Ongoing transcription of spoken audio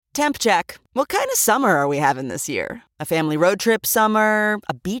Temp check. What kind of summer are we having this year? A family road trip summer?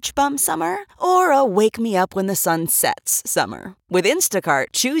 A beach bum summer? Or a wake me up when the sun sets summer? With Instacart,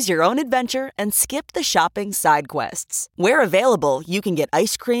 choose your own adventure and skip the shopping side quests. Where available, you can get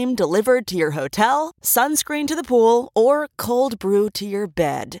ice cream delivered to your hotel, sunscreen to the pool, or cold brew to your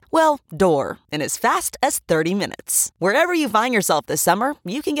bed. Well, door, in as fast as 30 minutes. Wherever you find yourself this summer,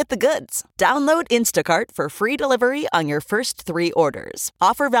 you can get the goods. Download Instacart for free delivery on your first 3 orders.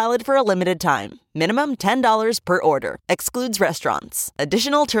 Offer valid for a limited time. Minimum $10 per order. Excludes restaurants.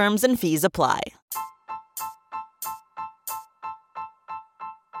 Additional terms and fees apply.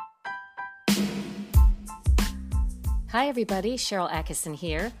 Hi everybody, Cheryl Atkinson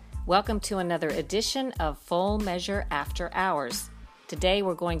here. Welcome to another edition of Full Measure After Hours. Today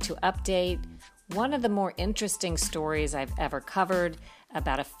we're going to update one of the more interesting stories I've ever covered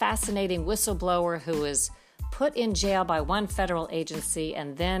about a fascinating whistleblower who was put in jail by one federal agency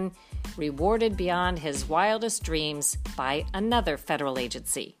and then rewarded beyond his wildest dreams by another federal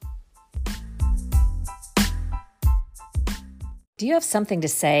agency. Do you have something to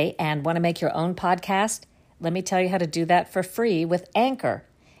say and want to make your own podcast? Let me tell you how to do that for free with Anchor.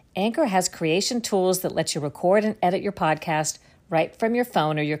 Anchor has creation tools that let you record and edit your podcast right from your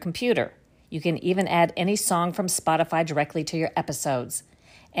phone or your computer. You can even add any song from Spotify directly to your episodes.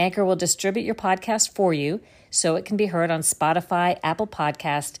 Anchor will distribute your podcast for you so it can be heard on Spotify, Apple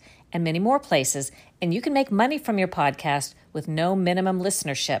Podcast, and many more places, and you can make money from your podcast with no minimum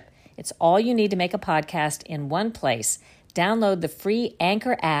listenership. It's all you need to make a podcast in one place. Download the free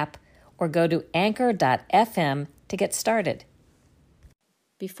Anchor app or go to anchor.fm to get started.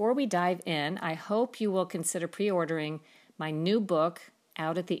 Before we dive in, I hope you will consider pre-ordering my new book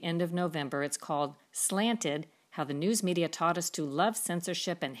out at the end of November. It's called Slanted: How the News Media Taught Us to Love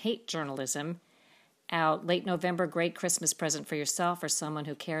Censorship and Hate Journalism. Out late November, great Christmas present for yourself or someone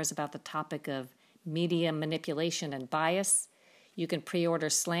who cares about the topic of media manipulation and bias. You can pre-order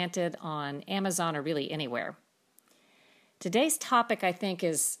Slanted on Amazon or really anywhere. Today's topic, I think,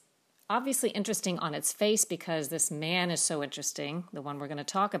 is obviously interesting on its face because this man is so interesting, the one we're going to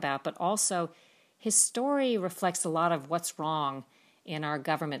talk about, but also his story reflects a lot of what's wrong in our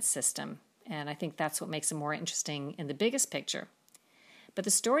government system. And I think that's what makes it more interesting in the biggest picture. But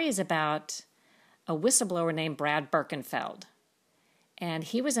the story is about a whistleblower named Brad Birkenfeld. And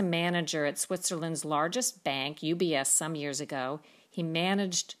he was a manager at Switzerland's largest bank, UBS, some years ago. He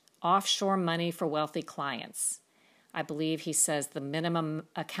managed offshore money for wealthy clients. I believe he says the minimum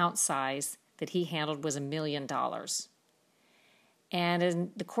account size that he handled was $1 million. And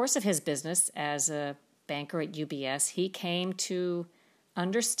in the course of his business as a banker at UBS, he came to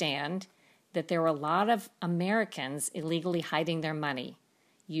understand that there were a lot of Americans illegally hiding their money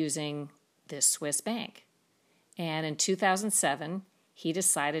using this Swiss bank. And in 2007, he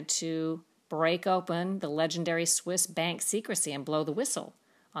decided to break open the legendary Swiss bank secrecy and blow the whistle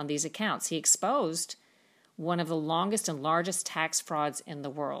on these accounts. He exposed one of the longest and largest tax frauds in the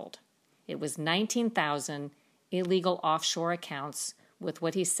world. It was 19,000 illegal offshore accounts with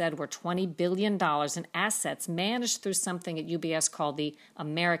what he said were $20 billion in assets managed through something at UBS called the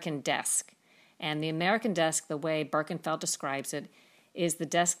American Desk. And the American Desk, the way Birkenfeld describes it, is the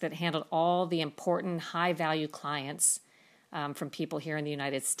desk that handled all the important high-value clients from people here in the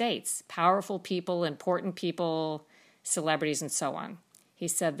United States, powerful people, important people, celebrities, and so on. He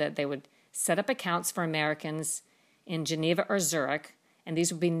said that they would set up accounts for Americans in Geneva or Zurich, and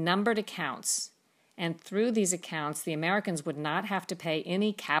these would be numbered accounts. And through these accounts, the Americans would not have to pay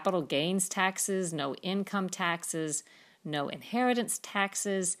any capital gains taxes, no income taxes, no inheritance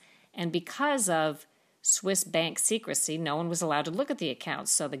taxes, and because of Swiss bank secrecy, no one was allowed to look at the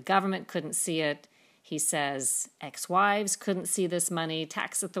accounts, so the government couldn't see it. He says ex-wives couldn't see this money,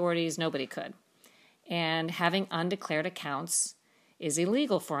 tax authorities, nobody could. And having undeclared accounts is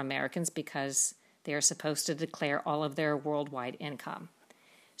illegal for Americans because they are supposed to declare all of their worldwide income.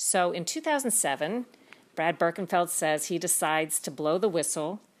 So in 2007, Brad Birkenfeld says he decides to blow the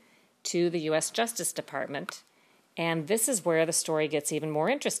whistle to the U.S. Justice Department, and this is where the story gets even more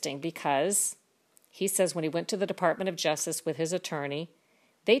interesting because he says when he went to the Department of Justice with his attorney,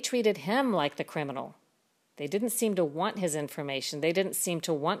 they treated him like the criminal. They didn't seem to want his information. They didn't seem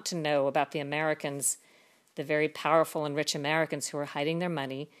to want to know about the Americans, the very powerful and rich Americans who are hiding their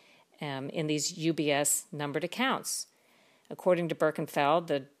money in these UBS numbered accounts. According to Birkenfeld,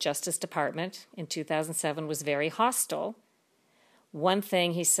 the Justice Department in 2007 was very hostile. One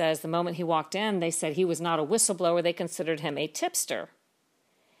thing he says, the moment he walked in, they said he was not a whistleblower. They considered him a tipster.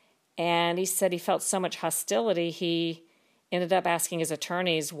 And he said he felt so much hostility, he ended up asking his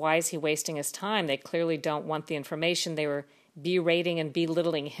attorneys, why is he wasting his time? They clearly don't want the information. They were berating and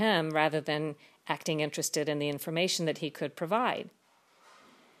belittling him rather than acting interested in the information that he could provide.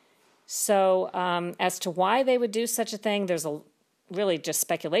 So as to why they would do such a thing, there's really just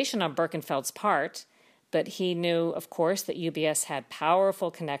speculation on Birkenfeld's part, but he knew, of course, that UBS had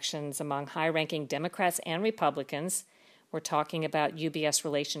powerful connections among high-ranking Democrats and Republicans. We're talking about UBS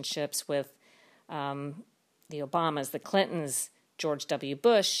relationships with the Obamas, the Clintons, George W.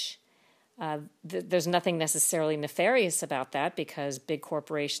 Bush. There's nothing necessarily nefarious about that because big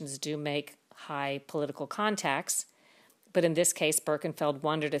corporations do make high political contacts. But in this case, Birkenfeld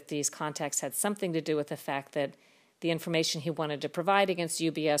wondered if these contacts had something to do with the fact that the information he wanted to provide against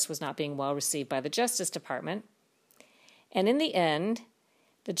UBS was not being well received by the Justice Department. And in the end,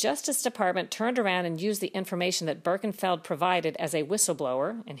 the Justice Department turned around and used the information that Birkenfeld provided as a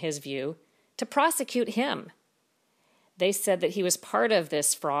whistleblower, in his view, to prosecute him. They said that he was part of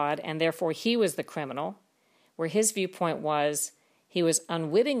this fraud and therefore he was the criminal, where his viewpoint was he was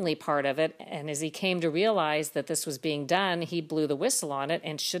unwittingly part of it, and as he came to realize that this was being done, he blew the whistle on it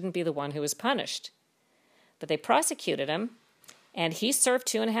and shouldn't be the one who was punished. But they prosecuted him, and he served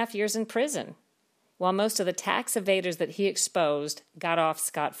 2.5 years in prison, while most of the tax evaders that he exposed got off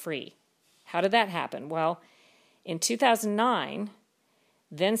scot-free. How did that happen? Well, in 2009,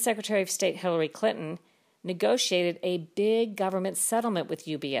 then Secretary of State Hillary Clinton negotiated a big government settlement with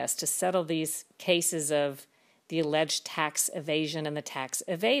UBS to settle these cases of the alleged tax evasion and the tax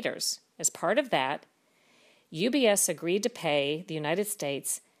evaders. As part of that, UBS agreed to pay the United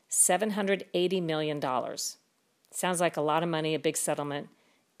States $780 million. Sounds like a lot of money, a big settlement.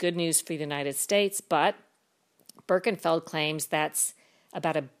 Good news for the United States, but Birkenfeld claims that's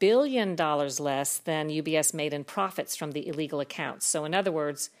about $1 billion less than UBS made in profits from the illegal accounts. So in other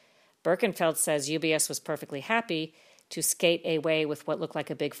words, Birkenfeld says UBS was perfectly happy to skate away with what looked like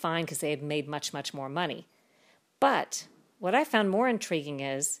a big fine because they had made much, much more money. But what I found more intriguing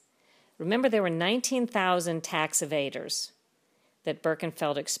is, remember there were 19,000 tax evaders that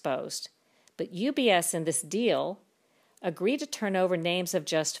Birkenfeld exposed. But UBS in this deal agreed to turn over names of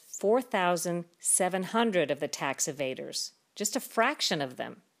just 4,700 of the tax evaders, just a fraction of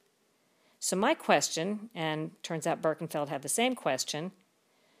them. So my question, and turns out Birkenfeld had the same question,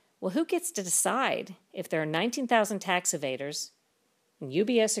 well, who gets to decide if there are 19,000 tax evaders and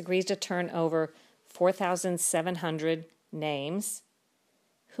UBS agrees to turn over 4,700 names?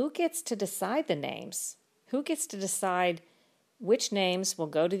 Who gets to decide the names? Who gets to decide which names will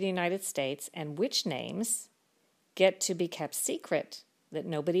go to the United States and which names get to be kept secret that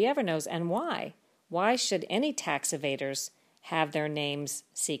nobody ever knows, and why? Why should any tax evaders have their names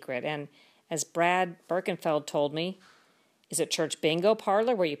secret? And as Brad Birkenfeld told me, is it church bingo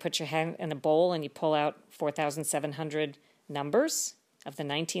parlor where you put your hand in a bowl and you pull out 4,700 numbers of the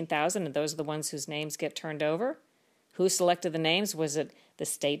 19,000 and those are the ones whose names get turned over? Who selected the names? Was it the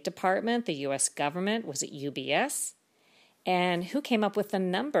State Department, the U.S. government? Was it UBS? And who came up with the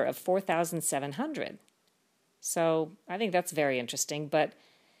number of 4,700? So I think that's very interesting. But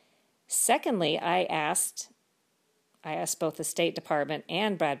secondly, I asked both the State Department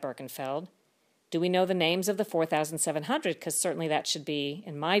and Brad Birkenfeld, do we know the names of the 4,700? Because certainly that should be,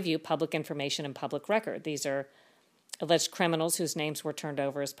 in my view, public information and public record. These are alleged criminals whose names were turned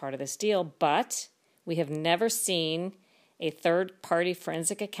over as part of this deal, but we have never seen a third-party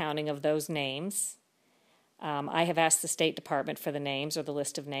forensic accounting of those names. I have asked the State Department for the names or the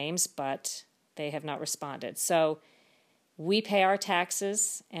list of names, but they have not responded. So we pay our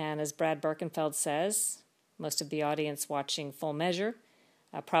taxes, and as Brad Birkenfeld says, most of the audience watching Full Measure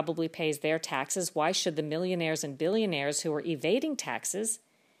probably pays their taxes. Why should the millionaires and billionaires who are evading taxes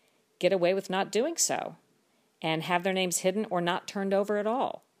get away with not doing so and have their names hidden or not turned over at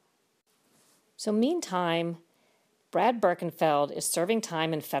all? So meantime, Brad Birkenfeld is serving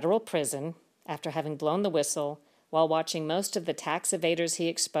time in federal prison after having blown the whistle while watching most of the tax evaders he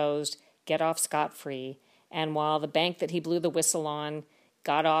exposed get off scot-free, and while the bank that he blew the whistle on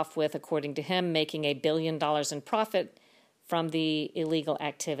got off with, according to him, making $1 billion in profit from the illegal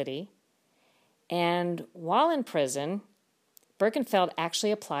activity. And while in prison, Birkenfeld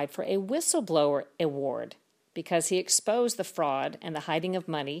actually applied for a whistleblower award because he exposed the fraud and the hiding of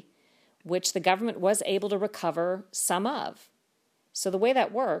money, which the government was able to recover some of. So the way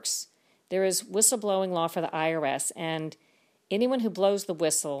that works, there is whistleblowing law for the IRS, and anyone who blows the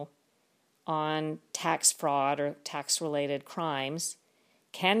whistle on tax fraud or tax-related crimes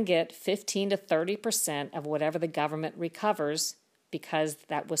can get 15 to 30% of whatever the government recovers because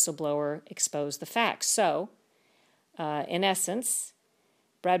that whistleblower exposed the facts. So, in essence,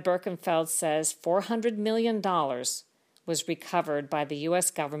 Brad Birkenfeld says $400 million was recovered by the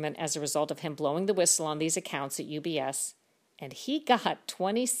U.S. government as a result of him blowing the whistle on these accounts at UBS and he got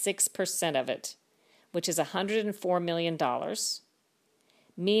 26% of it, which is $104 million,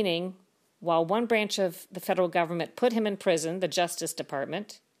 meaning while one branch of the federal government put him in prison, the Justice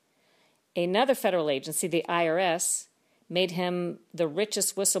Department, another federal agency, the IRS, made him the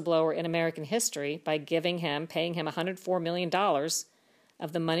richest whistleblower in American history by paying him $104 million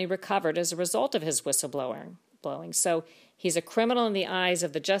of the money recovered as a result of his whistleblowing. So he's a criminal in the eyes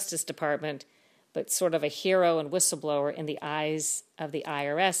of the Justice Department, but sort of a hero and whistleblower in the eyes of the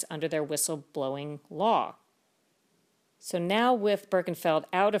IRS under their whistleblowing law. So now with Birkenfeld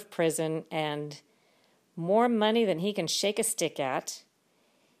out of prison and more money than he can shake a stick at,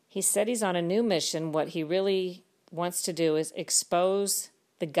 he said he's on a new mission. What he really wants to do is expose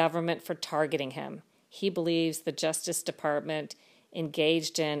the government for targeting him. He believes the Justice Department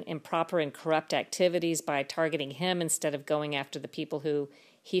engaged in improper and corrupt activities by targeting him instead of going after the people who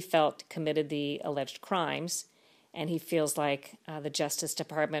he felt committed the alleged crimes. And he feels like the Justice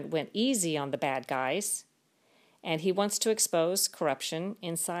Department went easy on the bad guys. And he wants to expose corruption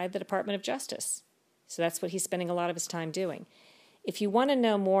inside the Department of Justice. So that's what he's spending a lot of his time doing. If you want to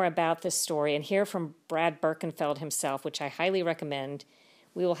know more about this story and hear from Brad Birkenfeld himself, which I highly recommend,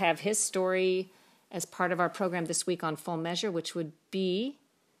 we will have his story as part of our program this week on Full Measure, which would be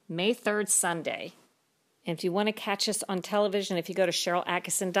May 3rd, Sunday. And if you want to catch us on television, if you go to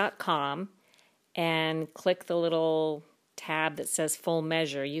SherylAttkisson.com and click the little tab that says Full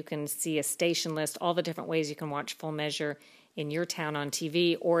Measure, you can see a station list, all the different ways you can watch Full Measure in your town on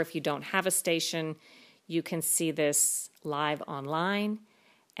TV. Or if you don't have a station, you can see this live online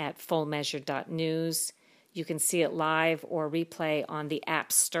at fullmeasure.news. You can see it live or replay on the app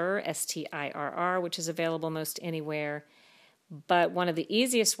Stirr, STIRR, which is available most anywhere. But one of the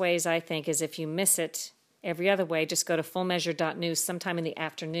easiest ways, I think, is if you miss it every other way, just go to fullmeasure.news sometime in the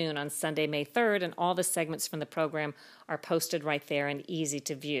afternoon on Sunday, May 3rd, and all the segments from the program are posted right there and easy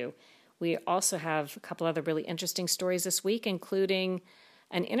to view. We also have a couple other really interesting stories this week, including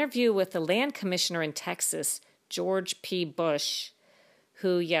an interview with the land commissioner in Texas, George P. Bush,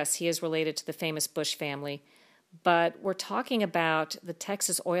 who, yes, he is related to the famous Bush family. But we're talking about the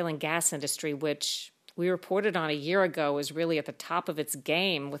Texas oil and gas industry, which we reported on a year ago is really at the top of its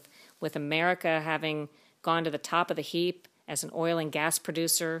game, with America having gone to the top of the heap as an oil and gas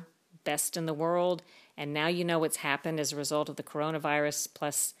producer, best in the world. And now you know what's happened as a result of the coronavirus,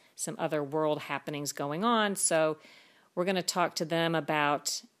 plus some other world happenings going on. So we're going to talk to them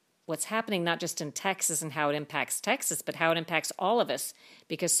about what's happening not just in Texas and how it impacts Texas, but how it impacts all of us,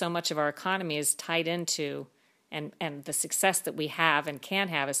 because so much of our economy is tied into, and the success that we have and can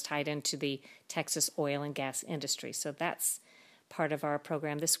have is tied into the Texas oil and gas industry. So that's part of our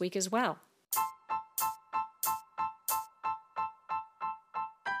program this week as well.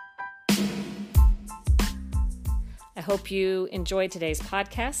 I hope you enjoyed today's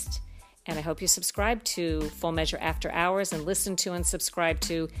podcast. And I hope you subscribe to Full Measure After Hours and listen to and subscribe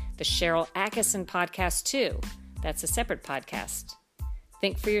to the Cheryl Attkisson podcast too. That's a separate podcast.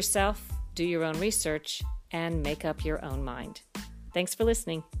 Think for yourself, do your own research, and make up your own mind. Thanks for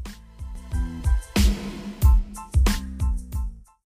listening.